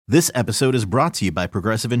This episode is brought to you by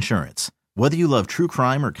Progressive Insurance. Whether you love true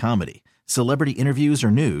crime or comedy, celebrity interviews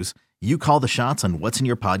or news, you call the shots on what's in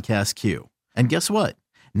your podcast queue. And guess what?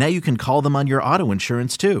 Now you can call them on your auto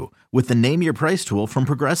insurance too with the Name Your Price tool from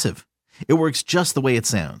Progressive. It works just the way it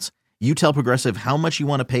sounds. You tell Progressive how much you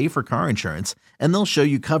want to pay for car insurance, and they'll show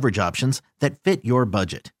you coverage options that fit your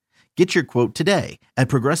budget. Get your quote today at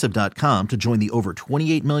Progressive.com to join the over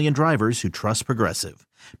 28 million drivers who trust Progressive.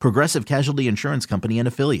 Progressive Casualty Insurance Company and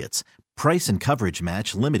Affiliates. Price and coverage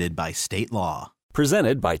match limited by state law.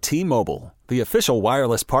 Presented by T-Mobile, the official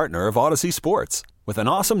wireless partner of Odyssey Sports. With an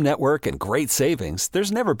awesome network and great savings,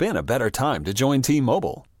 there's never been a better time to join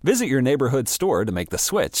T-Mobile. Visit your neighborhood store to make the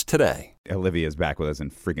switch today. Olivia's back with us in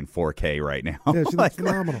freaking 4K right now. Yeah, she looks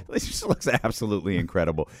phenomenal. She just looks absolutely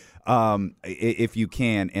incredible. If you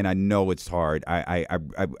can, and I know it's hard, I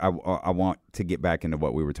want to get back into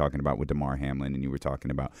what we were talking about with Damar Hamlin, and you were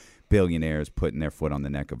talking about billionaires putting their foot on the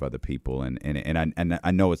neck of other people, and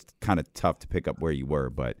I know it's kind of tough to pick up where you were,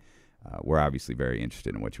 but we're obviously very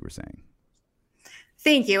interested in what you were saying.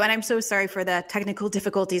 Thank you. And I'm so sorry for the technical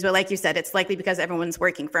difficulties. But like you said, it's likely because everyone's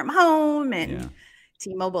working from home and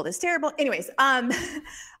T-Mobile is terrible. Anyways, I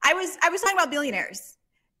was talking about billionaires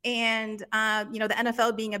and, the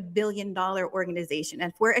NFL being a $1 billion organization.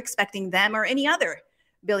 And if we're expecting them or any other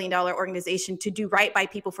 $1 billion organization to do right by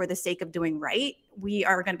people for the sake of doing right, we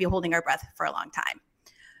are going to be holding our breath for a long time.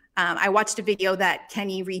 I watched a video that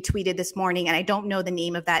Kenny retweeted this morning, and I don't know the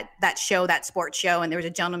name of that show, that sports show. And there was a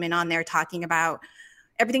gentleman on there talking about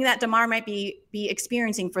everything that Damar might be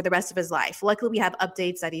experiencing for the rest of his life. Luckily, we have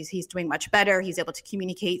updates that he's doing much better. He's able to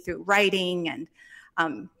communicate through writing,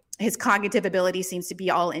 and his cognitive ability seems to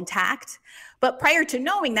be all intact. But prior to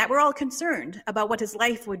knowing that, we're all concerned about what his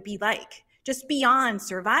life would be like, just beyond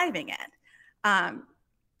surviving it. And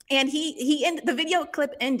the video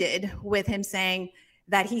clip ended with him saying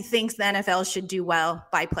that he thinks the NFL should do well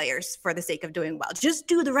by players for the sake of doing well. Just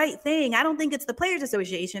do the right thing. I don't think it's the Players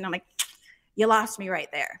Association. I'm like, you lost me right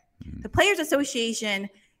there. The Players Association,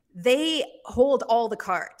 they hold all the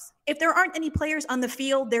cards. If there aren't any players on the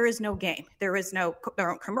field, there is no game. There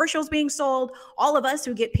aren't commercials being sold. All of us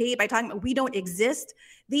who get paid by talking about we don't exist,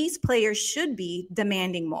 these players should be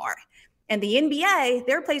demanding more. And the NBA,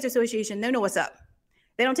 their Players Association, they know what's up.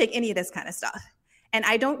 They don't take any of this kind of stuff. And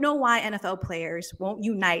I don't know why NFL players won't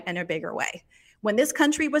unite in a bigger way. When this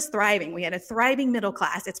country was thriving, we had a thriving middle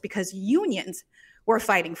class. It's because unions were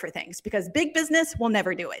fighting for things, because big business will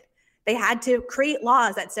never do it. They had to create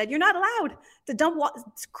laws that said, you're not allowed to dump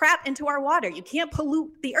crap into our water. You can't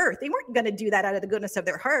pollute the earth. They weren't going to do that out of the goodness of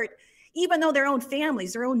their heart, even though their own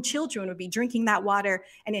families, their own children would be drinking that water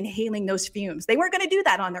and inhaling those fumes. They weren't going to do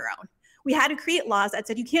that on their own. We had to create laws that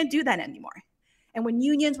said, you can't do that anymore. And when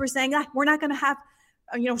unions were saying, we're not going to have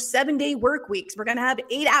 7-day work weeks, we're going to have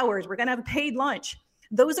 8 hours, we're going to have a paid lunch.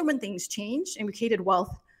 Those are when things changed and we created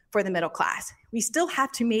wealth for the middle class. We still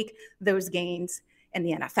have to make those gains in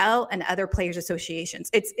the NFL and other players associations.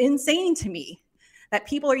 It's insane to me that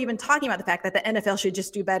people are even talking about the fact that the NFL should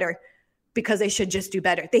just do better because they should just do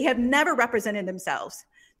better. They have never represented themselves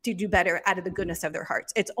to do better out of the goodness of their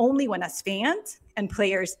hearts. It's only when us fans and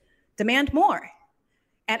players demand more.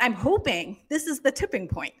 And I'm hoping this is the tipping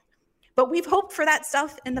point. But we've hoped for that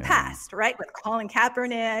stuff in the past, right? With Colin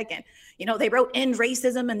Kaepernick and, they wrote end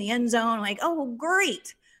racism in the end zone. Like, oh,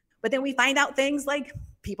 great. But then we find out things like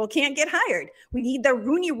people can't get hired. We need the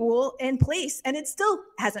Rooney Rule in place, and it still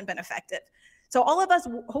hasn't been effective. So all of us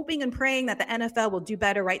hoping and praying that the NFL will do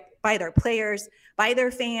better right by their players, by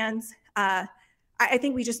their fans. I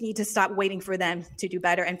think we just need to stop waiting for them to do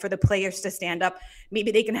better and for the players to stand up.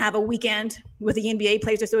 Maybe they can have a weekend with the NBA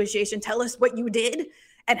Players Association, tell us what you did,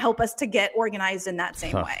 and help us to get organized in that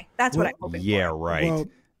same way. That's what I'm hoping for. Yeah, right. Well,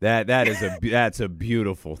 that's a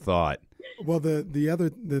beautiful thought. Well,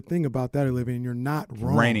 the thing about that, Olivia, and you're not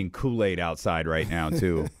wrong. Raining Kool-Aid outside right now,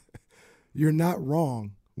 too. You're not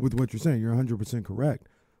wrong with what you're saying. You're 100% correct.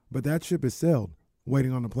 But that ship has sailed,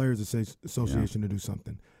 waiting on the Players Association to do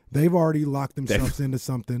something. They've already locked themselves into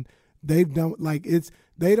something. They've done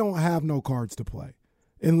they don't have no cards to play.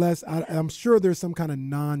 Unless I'm sure there's some kind of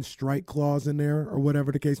non-strike clause in there or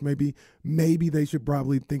whatever the case may be. Maybe they should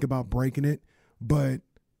probably think about breaking it. But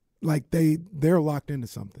they're locked into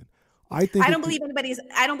something. I don't believe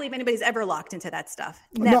anybody's ever locked into that stuff.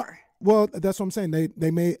 Never. No, well, that's what I'm saying.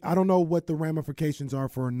 They may. I don't know what the ramifications are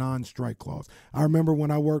for a non-strike clause. I remember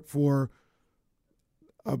when I worked for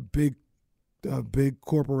a big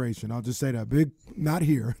corporation. I'll just say that big. Not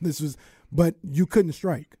here. But you couldn't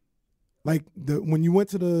strike. Like when you went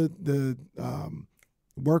to the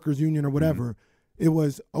workers union or whatever, it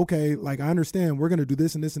was okay. Like I understand we're going to do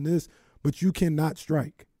this and this and this, but you cannot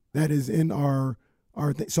strike. that is in our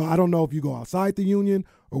thing. So I don't know if you go outside the union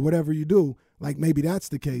or whatever you do, like maybe that's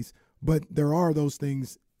the case, but there are those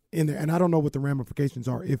things in there. And I don't know what the ramifications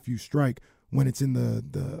are if you strike when it's in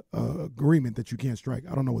the agreement that you can't strike.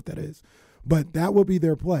 I don't know what that is. But that will be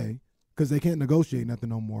their play because they can't negotiate nothing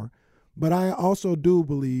no more. But I also do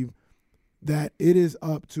believe that it is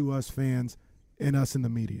up to us fans and us in the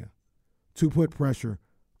media to put pressure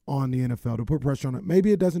on the NFL, to put pressure on it.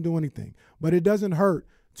 Maybe it doesn't do anything, but it doesn't hurt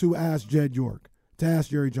to ask Jed York, to ask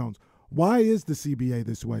Jerry Jones, why is the CBA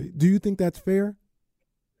this way? Do you think that's fair?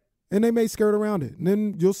 And they may skirt around it. And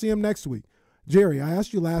then you'll see him next week. Jerry, I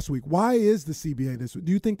asked you last week, why is the CBA this way?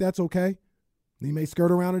 Do you think that's okay? And he may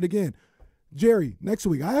skirt around it again. Jerry, next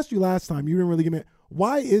week, I asked you last time, you didn't really give me,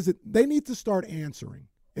 why is it? They need to start answering.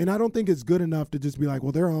 And I don't think it's good enough to just be like,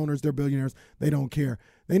 well, they're owners, they're billionaires, they don't care.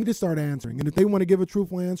 They need to start answering. And if they want to give a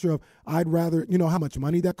truthful answer of, I'd rather, how much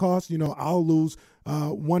money that costs, I'll lose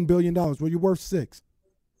 $1 billion. Well, you're worth $6 billion.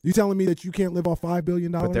 You telling me that you can't live off $5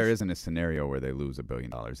 billion? But there isn't a scenario where they lose $1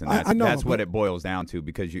 billion. And I know, that's what it boils down to,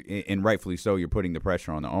 because and rightfully so, you're putting the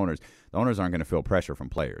pressure on the owners. The owners aren't going to feel pressure from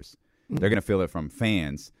players. They're going to feel it from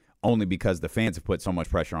fans, only because the fans have put so much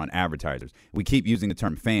pressure on advertisers. We keep using the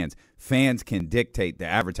term fans. Fans can dictate the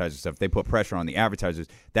advertiser stuff. If they put pressure on the advertisers,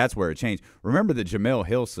 that's where it changed. Remember the Jemele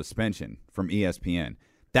Hill suspension from ESPN?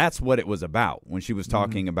 That's what it was about. When she was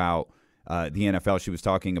talking about the NFL, she was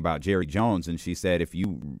talking about Jerry Jones, and she said if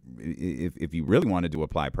you really wanted to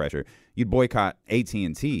apply pressure, you'd boycott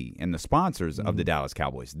AT&T and the sponsors of the Dallas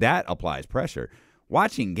Cowboys. That applies pressure.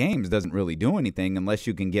 Watching games doesn't really do anything unless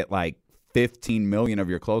you can get like 15 million of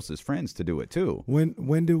your closest friends to do it too.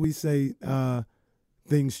 When do we say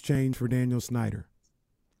things change for Daniel Snyder?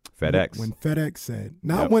 FedEx. When FedEx said,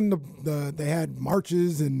 not when they had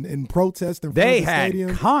marches and protests in front they of the stadium.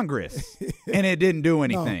 had Congress, and it didn't do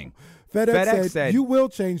anything. No. FedEx said, you will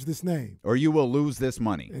change this name, or you will lose this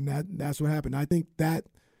money. And that's what happened. I think that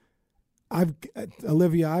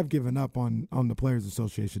Olivia, I've given up on the Players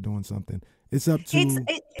Association doing something. It's up to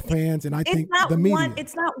fans, and I think the media.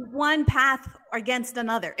 It's not one path against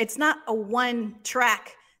another. It's not a one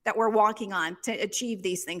track that we're walking on to achieve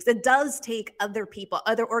these things. It does take other people,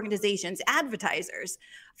 other organizations, advertisers,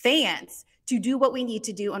 fans to do what we need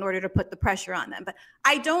to do in order to put the pressure on them. But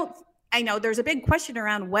I know there's a big question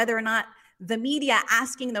around whether or not the media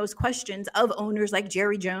asking those questions of owners like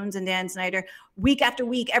Jerry Jones and Dan Snyder week after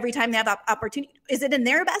week, every time they have opportunity, is it in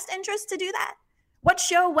their best interest to do that? What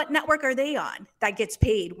show, what network are they on that gets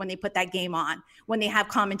paid when they put that game on, when they have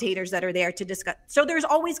commentators that are there to discuss? So there's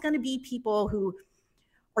always going to be people who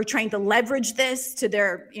are trying to leverage this to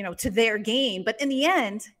their gain. But in the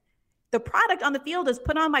end, the product on the field is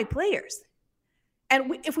put on by players.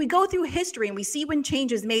 And if we go through history and we see when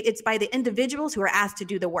change is made, it's by the individuals who are asked to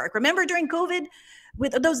do the work. Remember during COVID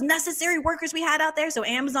with those necessary workers we had out there? So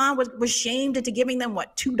Amazon was shamed into giving them,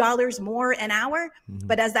 $2 more an hour? Mm-hmm.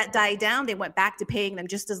 But as that died down, they went back to paying them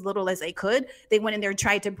just as little as they could. They went in there and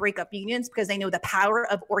tried to break up unions because they know the power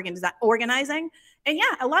of organizing. And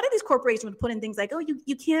yeah, a lot of these corporations would put in things like,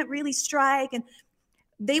 you can't really strike. And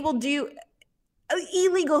they will do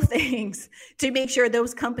illegal things to make sure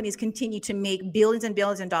those companies continue to make billions and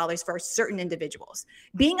billions of dollars for certain individuals.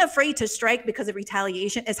 Being afraid to strike because of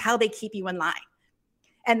retaliation is how they keep you in line.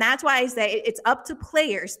 And that's why I say it's up to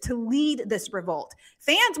players to lead this revolt.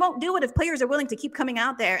 Fans won't do it if players are willing to keep coming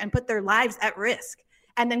out there and put their lives at risk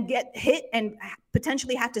and then get hit and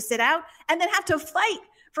potentially have to sit out and then have to fight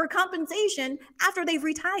for compensation after they've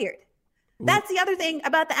retired. That's the other thing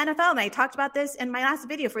about the NFL, and I talked about this in my last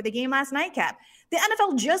video for the Game Last Nightcap. The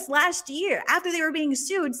NFL just last year, after they were being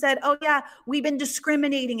sued, said, we've been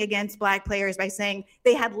discriminating against Black players by saying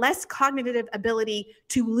they had less cognitive ability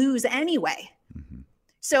to lose anyway. Mm-hmm.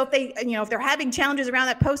 So if they're having challenges around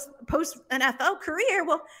that post NFL career,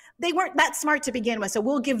 well, they weren't that smart to begin with, so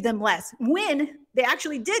we'll give them less. When they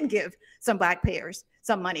actually did give some Black players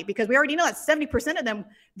some money, because we already know that 70% of them,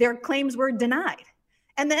 their claims were denied.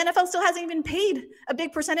 And the NFL still hasn't even paid a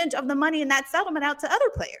big percentage of the money in that settlement out to other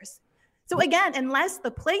players. So again, unless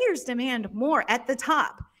the players demand more at the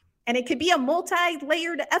top, and it could be a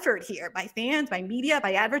multi-layered effort here by fans, by media,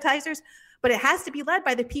 by advertisers, but it has to be led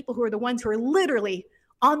by the people who are the ones who are literally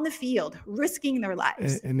on the field, risking their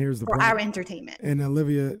lives and here's the for point. Our entertainment. And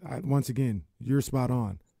Olivia, once again, you're spot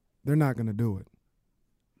on. They're not going to do it.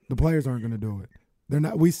 The players aren't going to do it. They're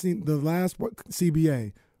not. We've seen the last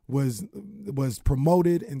CBA was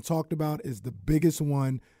promoted and talked about as the biggest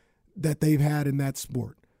one that they've had in that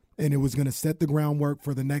sport. And it was going to set the groundwork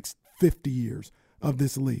for the next 50 years of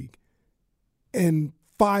this league. And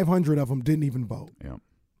 500 of them didn't even vote. Yeah.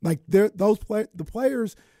 Like the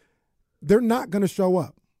players, they're not going to show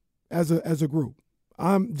up. as a group.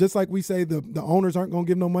 I'm just like we say the owners aren't going to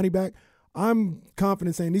give no money back. I'm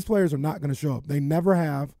confident saying these players are not going to show up. They never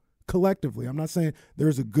have collectively. I'm not saying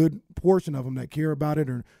there's a good portion of them that care about it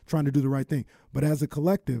or trying to do the right thing. But as a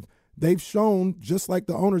collective, they've shown, just like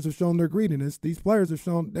the owners have shown their greediness, these players have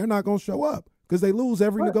shown they're not going to show up because they lose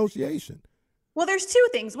every negotiation. Well, there's two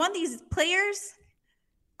things. One, these players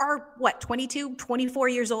are, 22, 24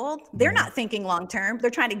 years old? They're not thinking long term. They're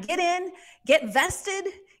trying to get in, get vested,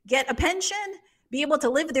 get a pension, be able to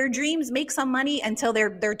live their dreams, make some money until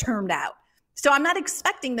they're termed out. So I'm not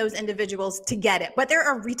expecting those individuals to get it. But there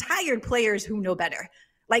are retired players who know better,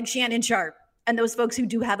 like Shannon Sharpe and those folks who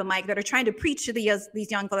do have a mic that are trying to preach to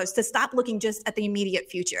these young fellows to stop looking just at the immediate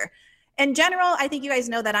future. In general, I think you guys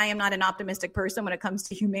know that I am not an optimistic person when it comes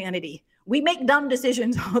to humanity. We make dumb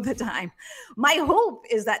decisions all the time. My hope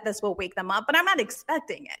is that this will wake them up, but I'm not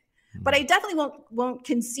expecting it. But I definitely won't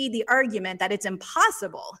concede the argument that it's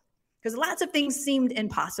impossible, because lots of things seemed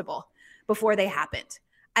impossible before they happened.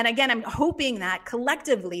 And again, I'm hoping that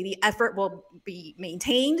collectively the effort will be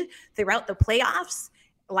maintained throughout the playoffs.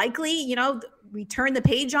 Likely, we turn the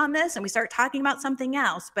page on this and we start talking about something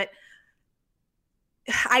else. But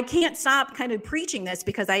I can't stop kind of preaching this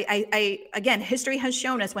because again, history has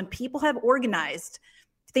shown us when people have organized,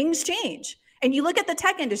 things change. And you look at the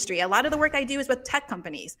tech industry, a lot of the work I do is with tech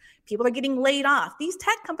companies. People are getting laid off. These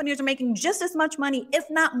tech companies are making just as much money, if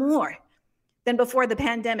not more, than before the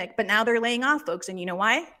pandemic. But now they're laying off folks. And you know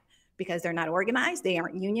why? Because they're not organized. They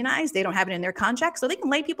aren't unionized. They don't have it in their contract. So they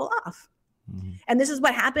can lay people off. Mm-hmm. And this is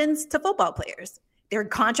what happens to football players. Their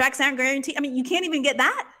contracts aren't guaranteed. I mean, you can't even get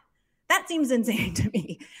that. That seems insane to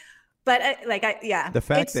me. But the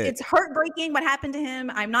fact it's heartbreaking what happened to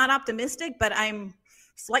him. I'm not optimistic, but I'm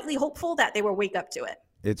slightly hopeful that they will wake up to it.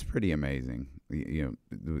 It's pretty amazing,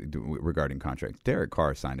 regarding contracts. Derek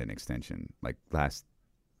Carr signed an extension like last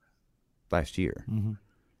year. Mm-hmm.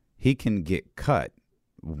 He can get cut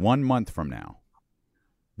 1 month from now.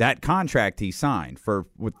 That contract he signed for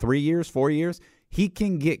 3 years, 4 years, he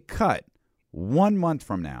can get cut 1 month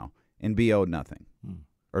from now and be owed nothing.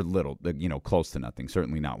 Or little, close to nothing.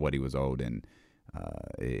 Certainly not what he was owed, and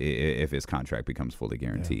if his contract becomes fully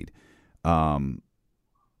guaranteed. Yeah.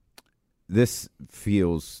 This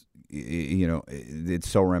feels, it's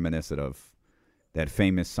so reminiscent of that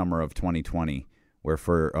famous summer of 2020, where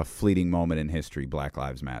for a fleeting moment in history, Black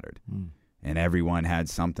Lives Mattered, and everyone had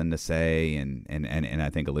something to say, and I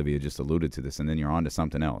think Olivia just alluded to this, and then you're on to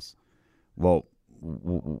something else. Well,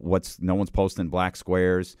 no one's posting black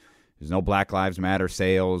squares. There's no Black Lives Matter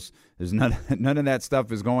sales. There's none of that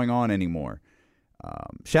stuff is going on anymore.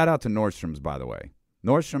 Shout out to Nordstrom's, by the way.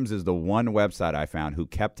 Nordstrom's is the one website I found who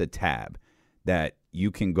kept a tab that you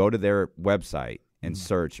can go to their website and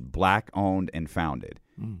search Black owned and founded,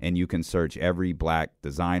 and you can search every Black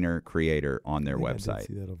designer, creator on their website. I did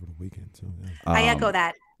see that over the weekend too. Yeah. I echo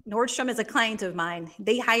that. Nordstrom is a client of mine.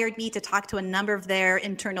 They hired me to talk to a number of their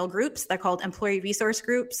internal groups. They're called employee resource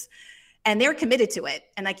groups. And they're committed to it.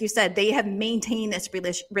 And like you said, they have maintained this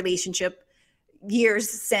relationship years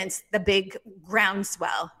since the big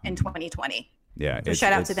groundswell in 2020. Yeah. So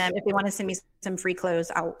shout out to them. If they want to send me some free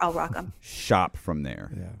clothes, I'll rock them. Shop from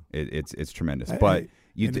there. Yeah. It's tremendous. But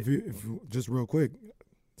if just real quick,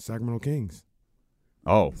 Sacramento Kings.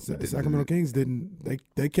 Oh. Sacramento Kings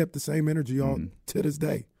they kept the same energy all to this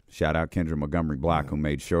day. Shout out Kendra Montgomery Block, who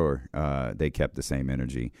made sure they kept the same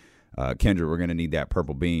energy. Kendra, we're going to need that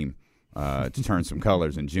purple beam to turn some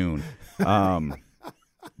colors in June.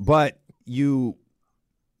 But you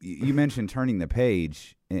mentioned turning the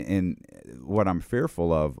page, and what I'm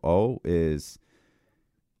fearful of, is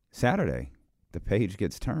Saturday the page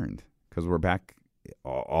gets turned, because we're back.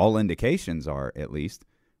 All indications are, at least,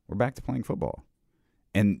 we're back to playing football.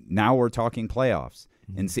 And now we're talking playoffs.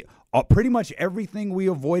 And see, pretty much everything we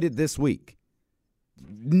avoided this week,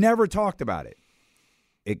 never talked about it.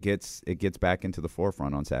 It gets back into the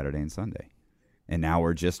forefront on Saturday and Sunday. And now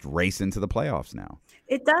we're just racing to the playoffs now.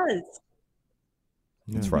 It does.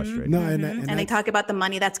 It's frustrating. No, and they talk about the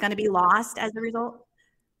money that's going to be lost as a result.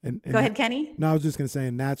 Go ahead, Kenny. No, I was just going to say,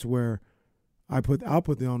 and that's where I'll put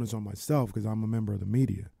the onus on myself, because I'm a member of the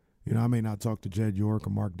media. I may not talk to Jed York or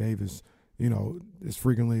Mark Davis, as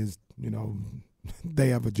frequently as, they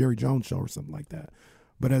have a Jerry Jones show or something like that.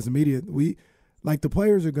 But as a media, the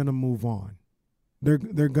players are going to move on. They're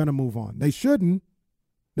going to move on. They shouldn't.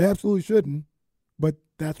 They absolutely shouldn't. But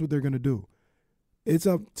that's what they're going to do. It's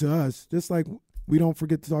up to us. Just like we don't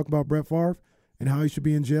forget to talk about Brett Favre and how he should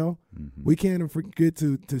be in jail. Mm-hmm. We can't forget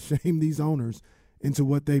to shame these owners into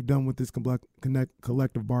what they've done with this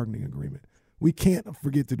collective bargaining agreement. We can't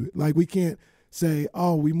forget to do it. We can't say,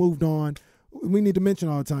 we moved on. we need to mention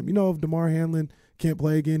all the time. If DeMar Hamlin can't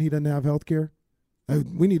play again, he doesn't have health care.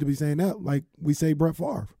 We need to be saying that like we say Brett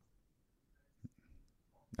Favre.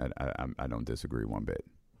 I don't disagree one bit.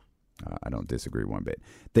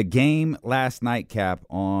 The game last night, Cap,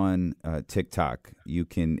 on TikTok.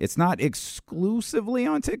 It's not exclusively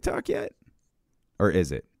on TikTok yet, or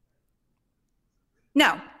is it?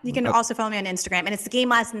 No, you can also follow me on Instagram, and it's the game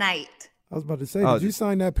last night. I was about to say, did you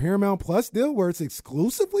sign that Paramount Plus deal where it's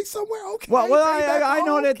exclusively somewhere? Okay. Well, I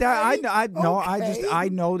know that I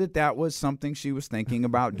know that was something she was thinking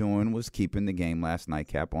about doing, was keeping the game last night,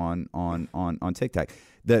 Cap, on TikTok.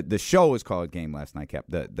 The show is called Game Last Night, Cap.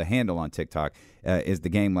 The handle on TikTok is the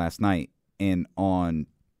Game Last Night, and on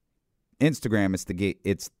Instagram it's the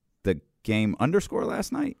game _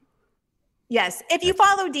 last night. Yes. If you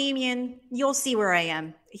follow Damien, you'll see where I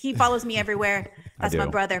am. He follows me everywhere. That's my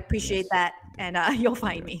brother. Appreciate that. And you'll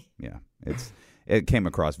find me. Yeah. It came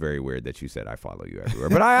across very weird that you said I follow you everywhere.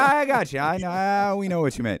 But I got you. I know. We know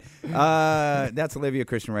what you meant. That's Olivia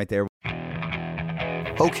Christian right there.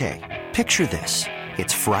 Okay. Picture this.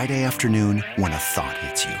 It's Friday afternoon when a thought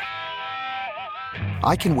hits you.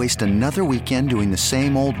 I can waste another weekend doing the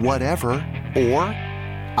same old whatever, or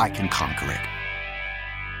I can conquer it.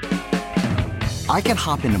 I can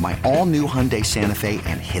hop into my all-new Hyundai Santa Fe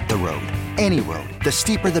and hit the road. Any road. The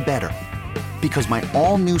steeper, the better. Because my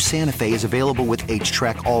all-new Santa Fe is available with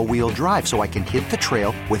H-Track all-wheel drive, so I can hit the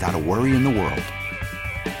trail without a worry in the world.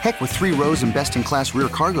 Heck, with 3 rows and best-in-class rear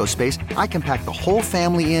cargo space, I can pack the whole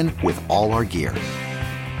family in with all our gear.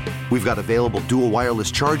 We've got available dual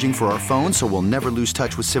wireless charging for our phones, so we'll never lose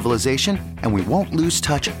touch with civilization, and we won't lose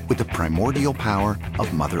touch with the primordial power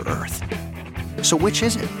of Mother Earth. So which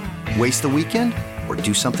is it? Waste the weekend or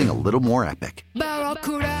do something a little more epic?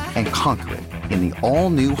 And conquer it in the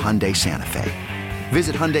all-new Hyundai Santa Fe.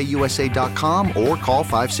 Visit HyundaiUSA.com or call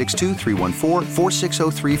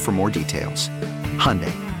 562-314-4603 for more details.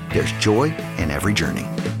 Hyundai, there's joy in every journey.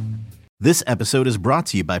 This episode is brought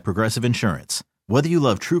to you by Progressive Insurance. Whether you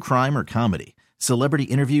love true crime or comedy, celebrity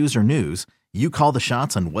interviews or news, you call the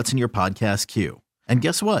shots on what's in your podcast queue. And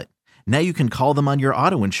guess what? Now you can call them on your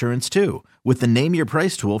auto insurance too with the Name Your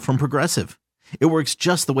Price tool from Progressive. It works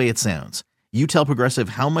just the way it sounds. You tell Progressive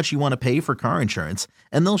how much you want to pay for car insurance,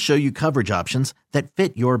 and they'll show you coverage options that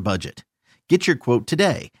fit your budget. Get your quote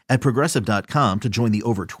today at Progressive.com to join the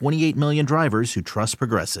over 28 million drivers who trust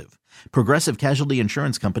Progressive. Progressive Casualty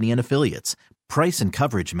Insurance Company and Affiliates. Price and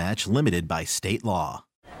coverage match limited by state law.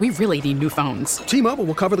 We really need new phones. T-Mobile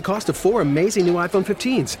will cover the cost of 4 amazing new iPhone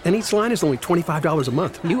 15s, and each line is only $25 a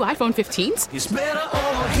month. New iPhone 15s? It's better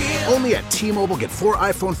over here. Only at T-Mobile, get 4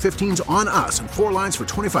 iPhone 15s on us and 4 lines for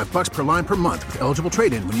 $25 per line per month with eligible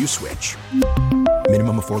trade-in when you switch.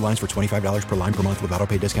 Minimum of 4 lines for $25 per line per month with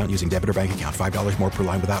autopay discount using debit or bank account. $5 more per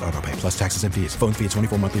line without autopay, plus taxes and fees. Phone fee at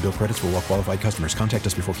 24 monthly bill credits for well-qualified customers. Contact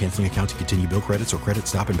us before canceling account to continue bill credits or credit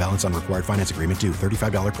stop and balance on required finance agreement due.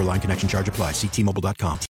 $35 per line connection charge applies. See T-Mobile.com.